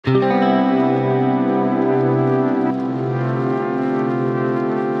Hi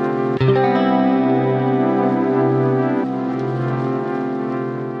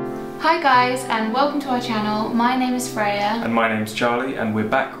guys, and welcome to our channel. My name is Freya. And my name's Charlie, and we're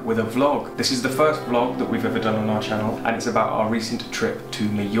back with a vlog. This is the first vlog that we've ever done on our channel, and it's about our recent trip to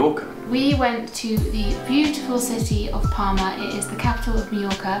Mallorca. We went to the beautiful city of Palma. It is the capital of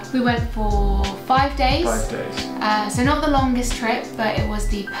Mallorca. We went for 5 days. 5 days. So not the longest trip, but it was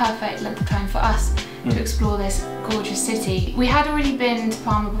the perfect length of time for us to explore this gorgeous city. We had already been to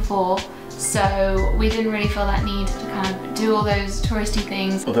Palma before, so we didn't really feel that need to kind of do all those touristy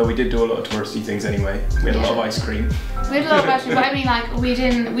things. Although we did do a lot of touristy things anyway. We had a lot of ice cream. We had a lot of ice cream, but I mean, like,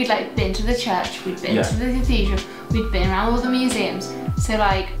 we'd like been to the church, we'd been to the cathedral, we'd been around all the museums. So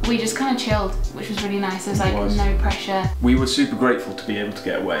like, we just kind of chilled, which was really nice. There was like no pressure. We were super grateful to be able to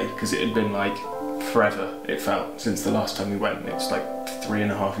get away, because it had been like forever, it felt, since the last time we went. It's like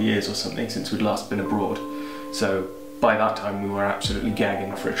 3.5 years or something since we'd last been abroad. So by that time we were absolutely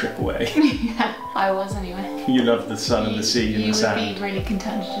gagging for a trip away. Yeah, I was anyway. You love the sun and the sea and the sand. You would be really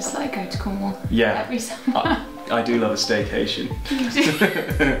content to just like go to Cornwall every summer. I do love a staycation. You do.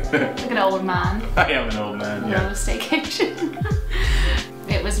 Like an old man. I am an old man, I love a staycation.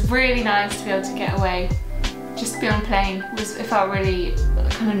 It was really nice to be able to get away. Just to be on a plane, it felt really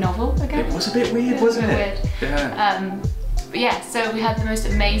kind of novel again. It was a bit weird, wasn't it? Weird. Yeah. But yeah, so we had the most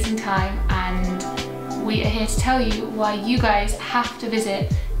amazing time, and we are here to tell you why you guys have to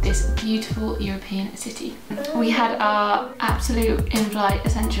visit this beautiful European city. We had our absolute in-flight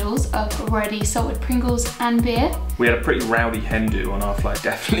essentials of ready salted Pringles and beer. We had a pretty rowdy hen do on our flight.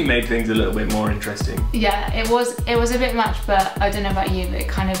 Definitely made things a little bit more interesting. Yeah, it was a bit much, but I don't know about you, but it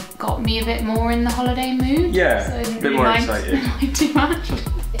kind of got me a bit more in the holiday mood. Yeah, so I didn't a bit more excited. Too much.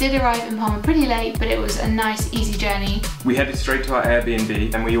 It did arrive in Palma pretty late, but it was a nice, easy journey. We headed straight to our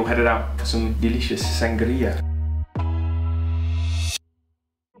Airbnb, and we all headed out for some delicious sangria.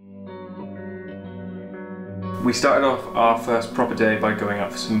 We started off our first proper day by going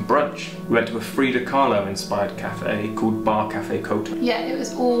out for some brunch. We went to a Frida Kahlo inspired cafe called Bar Cafe Cota. Yeah, it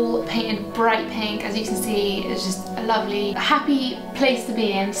was all painted bright pink. As you can see, it was just a lovely, happy place to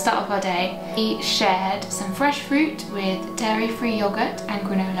be in, start of our day. We shared some fresh fruit with dairy-free yogurt and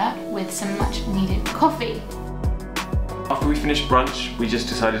granola with some much needed coffee. After we finished brunch, we just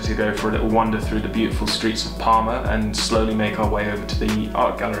decided to go for a little wander through the beautiful streets of Palma and slowly make our way over to the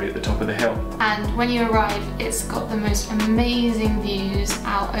art gallery at the top of the hill. And when you arrive, it's got the most amazing views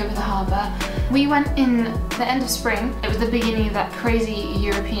out over the harbour. We went in the end of spring. It was the beginning of that crazy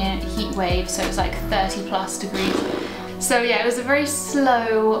European heat wave, so it was like 30+ degrees. So yeah, it was a very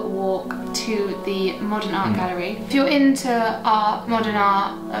slow walk to the modern art gallery. If you're into art, modern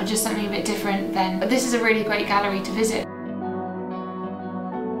art, or just something a bit different, then this is a really great gallery to visit.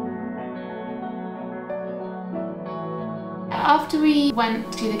 After we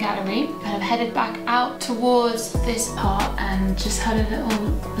went to the gallery, kind of headed back out towards this part and just had a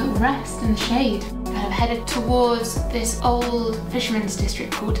little rest in the shade. Kind of headed towards this old fisherman's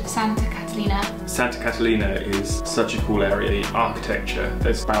district called Santa Catalina. Santa Catalina is such a cool area. The architecture,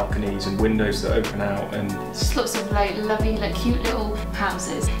 there's balconies and windows that open out, and just lots of like lovely, like cute little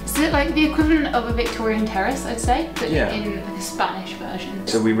houses. It's like the equivalent of a Victorian terrace, I'd say, but in like a Spanish version.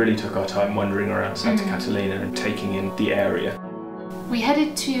 So we really took our time wandering around Santa Catalina and taking in the area. We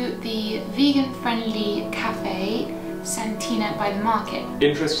headed to the vegan-friendly cafe Santina by the market.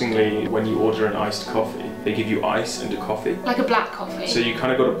 Interestingly, when you order an iced coffee, they give you ice and a coffee. Like a black coffee. So you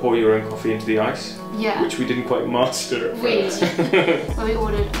kind of got to pour your own coffee into the ice. Yeah. Which we didn't quite master at first. Well, we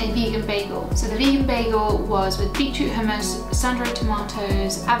ordered a vegan bagel. So the vegan bagel was with beetroot hummus, sun-dried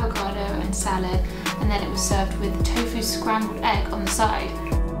tomatoes, avocado and salad, and then it was served with tofu scrambled egg on the side.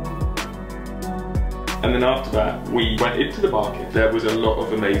 And then after that, we went into the market. There was a lot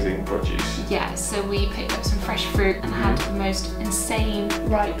of amazing produce. Yeah, so we picked up some fresh fruit and had the most insane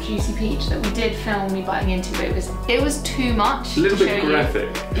ripe juicy peach that we did film me biting into, but it was too much. A little bit graphic.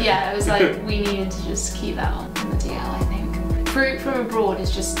 Yeah, it was like we needed to just keep that on the DL, I think. Fruit from abroad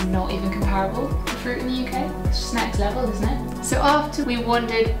is just not even comparable to fruit in the UK. It's just next level, isn't it? So after we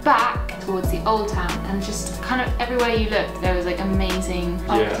wandered back towards the old town, and just kind of everywhere you looked there was like amazing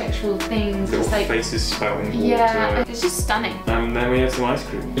architectural things. Little like faces spouting water. Yeah, it's just stunning. And then we had some ice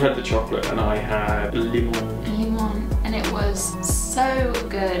cream. You had the chocolate and I had limon. Limon, and it was so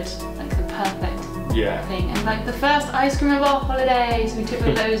good, like the perfect thing. And like the first ice cream of our holidays, we took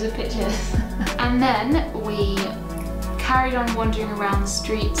loads of pictures. And then we carried on wandering around the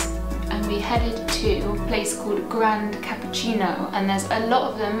streets and we headed to a place called Grand Cappuccino, and there's a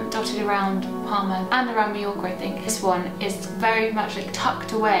lot of them dotted around Palma and around Mallorca, I think. This one is very much like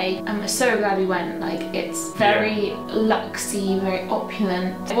tucked away, and we're so glad we went. Like, it's very luxy, very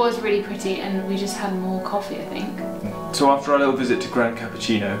opulent. It was really pretty, and we just had more coffee, I think. So after our little visit to Grand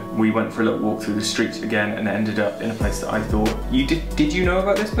Cappuccino, we went for a little walk through the streets again and ended up in a place that I thought... Did you know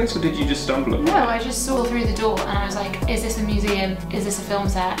about this place, or did you just stumble upon it? No, I just saw through the door and I was like, is this a museum? Is this a film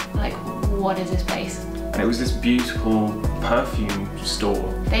set? Like, what is this place? And it was this beautiful perfume store.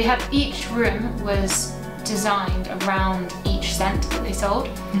 They had, each room was designed around each scent that they sold.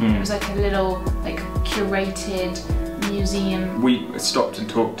 It was like a little, like, curated museum. We stopped and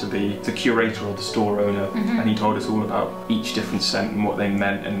talked to the curator or the store owner, and he told us all about each different scent and what they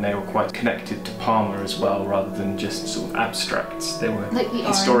meant, and they were quite connected to Palma as well, rather than just sort of abstracts. They were like the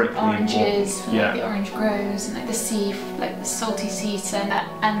historically oranges, important. like the orange groves, and like the sea, like the salty sea scent.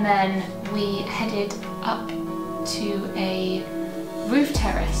 And then we headed up to a roof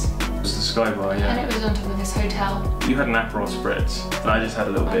terrace. It was the Sky Bar, yeah. And it was on top of this hotel. You had an Aperol Spritz, and I just had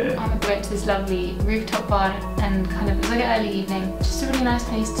a little bit. On the way to this lovely rooftop bar, and kind of, it was like an early evening. Just a really nice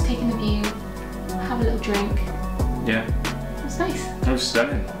place to take in the view, have a little drink. Yeah. It was nice. It was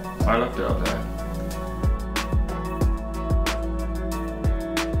stunning. I loved it up there.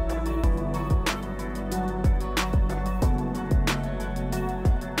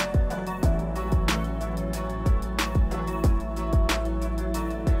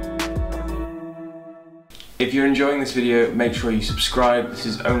 If you're enjoying this video, make sure you subscribe. This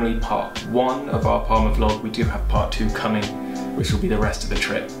is only part 1 of our Palma vlog. We do have part 2 coming, which will be the rest of the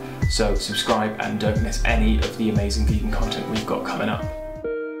trip. So subscribe and don't miss any of the amazing vegan content we've got coming up.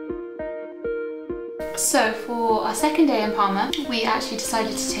 So for our second day in Palma, we actually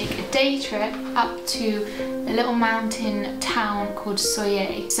decided to take a day trip up to a little mountain town called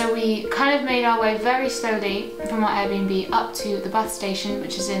Soye. So we kind of made our way very slowly from our Airbnb up to the bus station,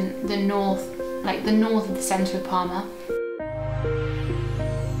 which is in the north, like the north of the centre of Palma.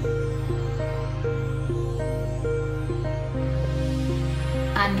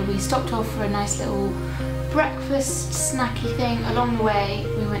 And we stopped off for a nice little breakfast snacky thing. Along the way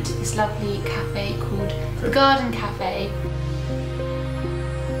we went to this lovely cafe called the Garden Cafe.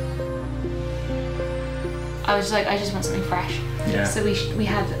 I was like, I just want something fresh. Yeah. So we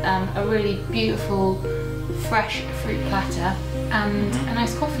had a really beautiful fresh fruit platter and a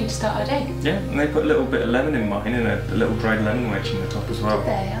nice coffee to start our day. Yeah, and they put a little bit of lemon in mine and a little dried lemon wedge in the top as well. Did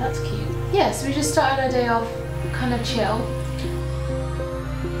they? Oh, that's cute. Yeah, so we just started our day off kind of chill.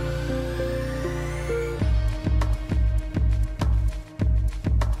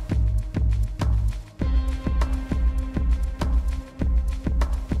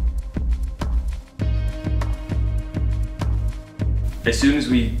 As soon as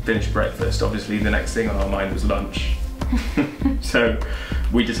we finished breakfast, obviously the next thing on our mind was lunch. So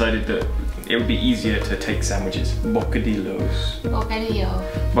we decided that it would be easier to take sandwiches, bocadillos.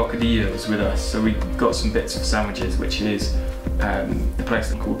 Bocadillos with us. So we got some bits of sandwiches, which is the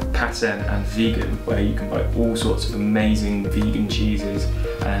place called Pasen and Vegan, where you can buy all sorts of amazing vegan cheeses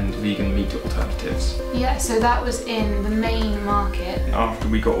and vegan meat alternatives. Yeah, so that was in the main market. After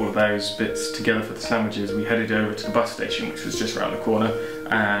we got all of those bits together for the sandwiches, we headed over to the bus station, which was just around the corner,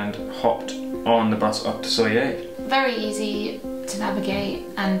 and hopped on the bus up to Soye. Very easy to navigate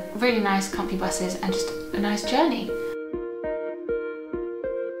and really nice comfy buses and just a nice journey.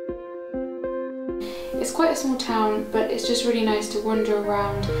 It's quite a small town, but it's just really nice to wander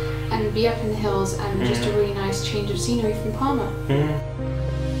around and be up in the hills, and just a really nice change of scenery from Palma.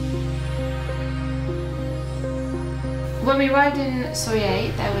 When we arrived in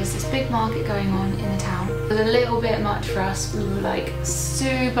Soye, there was this big market going on in the town. It was a little bit much for us. We were like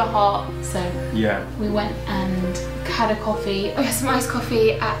super hot, so yeah, we went and had a coffee. We had some iced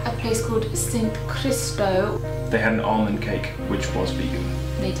coffee at a place called St. Cristo. They had an almond cake, which was vegan.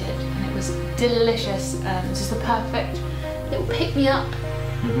 They did, and it was delicious. It was just the perfect little pick-me-up.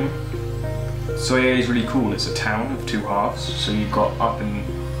 Soye is really cool. It's a town of 2 halves, so you've got up in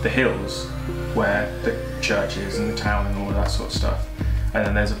the hills where the church is and the town and all of that sort of stuff, and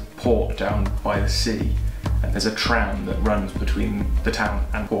then there's a port down by the sea, and there's a tram that runs between the town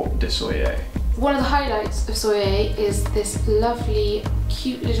and Port de Soye. One of the highlights of Soye is this lovely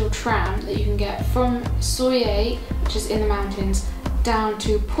cute little tram that you can get from Soye, which is in the mountains, down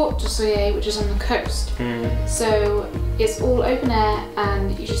to Port de Soye, which is on the coast. So it's all open air,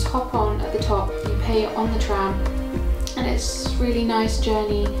 and you just hop on at the top, you pay on the tram, and it's a really nice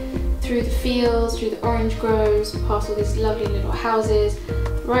journey through the fields, through the orange groves, past all these lovely little houses,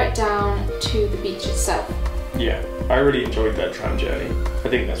 right down to the beach itself. Yeah, I really enjoyed that tram journey. I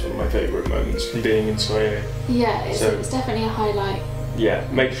think that's one of my favourite moments, being in Soyer. Yeah, it's definitely a highlight. Yeah,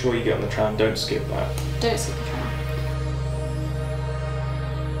 make sure you get on the tram, don't skip that. Don't skip the tram.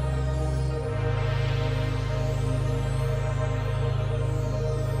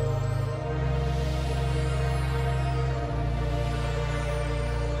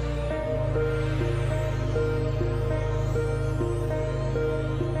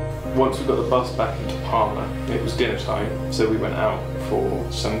 Once we got the bus back into Palma, it was dinner time, so we went out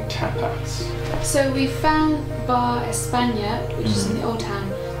for some tapas. So we found Bar España, which is in the old town.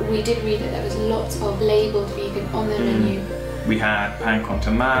 We did read that there was lots of labelled vegan on their menu. We had pan con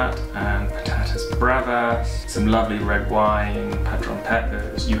tomate and patatas bravas, some lovely red wine, padron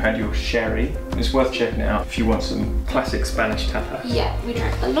peppers. You had your sherry. It's worth checking it out if you want some classic Spanish tapas. Yeah, we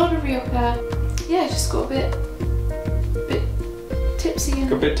drank a lot of Rioja. Yeah, just got a bit tipsy and...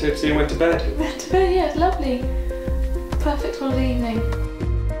 Got a bit tipsy and went to bed. Went to bed, yeah, it's lovely. Perfect holiday evening.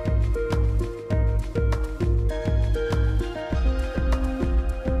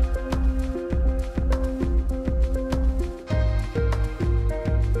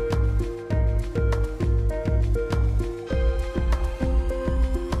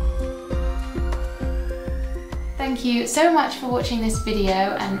 Thank you so much for watching this video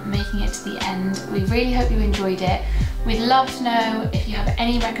and making it to the end. We really hope you enjoyed it. We'd love to know if you have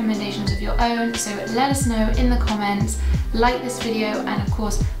any recommendations of your own, so let us know in the comments. Like this video, and of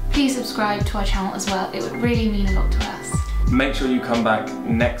course, please subscribe to our channel as well. It would really mean a lot to us. Make sure you come back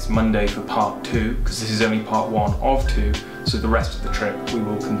next Monday for part 2, because this is only part 1 of 2, so the rest of the trip we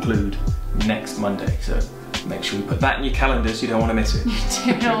will conclude next Monday. So make sure you put that in your calendars, you don't want to miss it.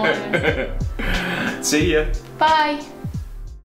 You do not want to miss it. See ya! Bye!